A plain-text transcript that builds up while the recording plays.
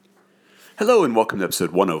Hello and welcome to episode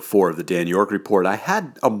 104 of the Dan York Report. I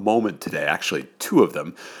had a moment today, actually two of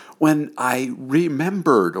them, when I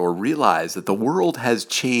remembered or realized that the world has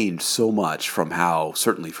changed so much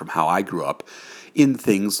certainly from how I grew up, in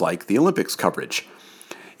things like the Olympics coverage.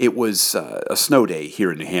 It was a snow day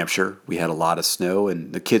here in New Hampshire. We had a lot of snow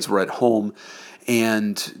and the kids were at home,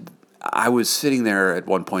 and I was sitting there at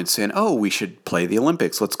one point saying, "Oh, we should play the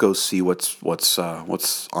Olympics. Let's go see what's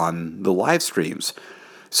on the live streams."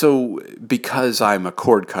 So, because I'm a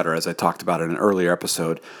cord cutter, as I talked about in an earlier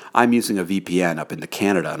episode, I'm using a VPN up into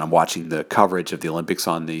Canada, and I'm watching the coverage of the Olympics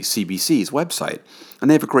on the CBC's website. And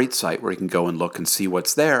they have a great site where you can go and look and see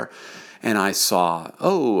what's there. And I saw,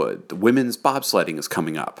 the women's bobsledding is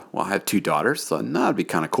coming up. Well, I have two daughters, so it'd be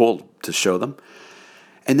kind of cool to show them.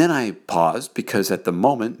 And then I paused because at the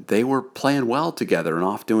moment they were playing well together and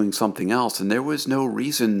off doing something else, and there was no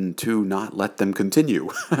reason to not let them continue.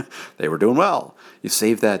 They were doing well. You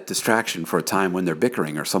save that distraction for a time when they're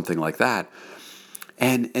bickering or something like that.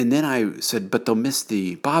 And then I said, but they'll miss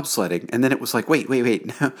the bobsledding. And then it was like, wait,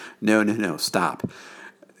 no, stop.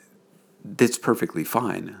 That's perfectly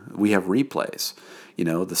fine. We have replays. The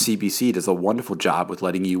CBC does a wonderful job with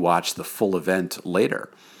letting you watch the full event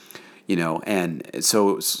later. And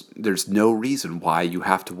so there's no reason why you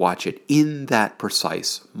have to watch it in that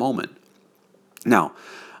precise moment. Now,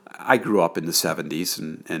 I grew up in the 70s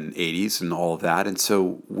and 80s and all of that, and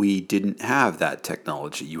so we didn't have that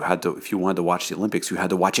technology. You had to, if you wanted to watch the Olympics, you had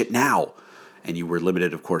to watch it now. And you were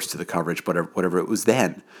limited, of course, to the coverage, whatever it was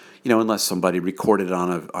then, unless somebody recorded it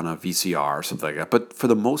on a VCR or something like that. But for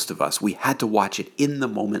the most of us, we had to watch it in the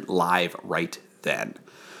moment live right then.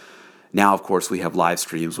 Now, of course, we have live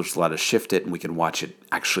streams, which let us shift it, and we can watch it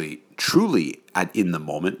actually truly in the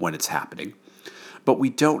moment when it's happening. But we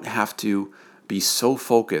don't have to be so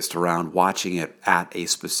focused around watching it at a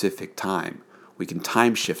specific time. We can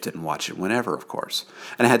time shift it and watch it whenever, of course.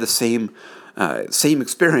 And I had the same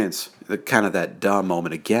experience, that duh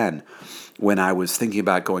moment again, when I was thinking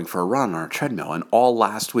about going for a run on a treadmill. And all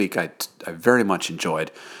last week, I very much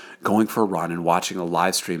enjoyed going for a run and watching a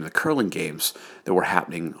live stream of the curling games that were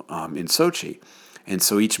happening in Sochi. And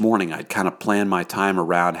so each morning I'd kind of plan my time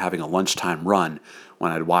around having a lunchtime run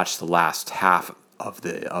when I'd watch the last half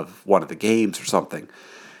of one of the games or something.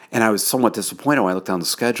 And I was somewhat disappointed when I looked down the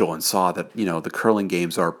schedule and saw that, the curling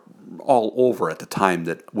games are all over at the time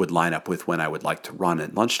that would line up with when I would like to run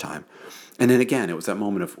at lunchtime. And then again, it was that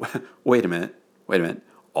moment of, wait a minute,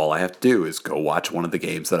 all I have to do is go watch one of the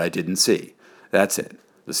games that I didn't see. That's it.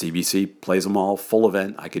 The CBC plays them all, full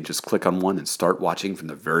event. I could just click on one and start watching from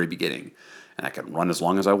the very beginning. And I can run as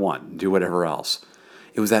long as I want and do whatever else.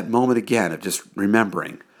 It was that moment again of just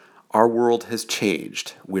remembering our world has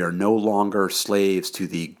changed. We are no longer slaves to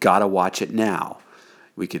the gotta watch it now.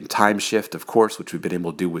 We can time shift, of course, which we've been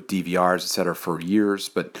able to do with DVRs, etc., for years.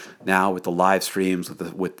 But now with the live streams,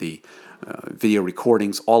 with the video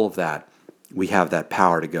recordings, all of that, we have that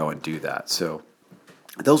power to go and do that. So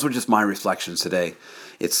those were just my reflections today.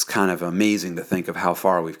 It's kind of amazing to think of how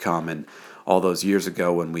far we've come, and all those years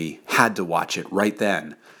ago when we had to watch it right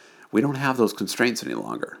then, we don't have those constraints any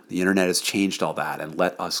longer. The internet has changed all that and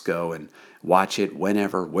let us go and watch it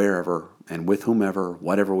whenever, wherever, and with whomever,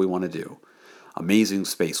 whatever we want to do. Amazing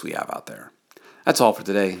space we have out there. That's all for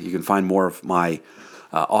today. You can find more of my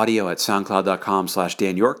audio at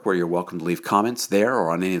soundcloud.com/Dan York, where you're welcome to leave comments there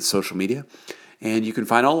or on any social media. And you can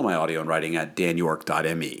find all of my audio and writing at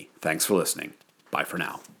danyork.me. Thanks for listening. Bye for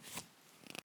now.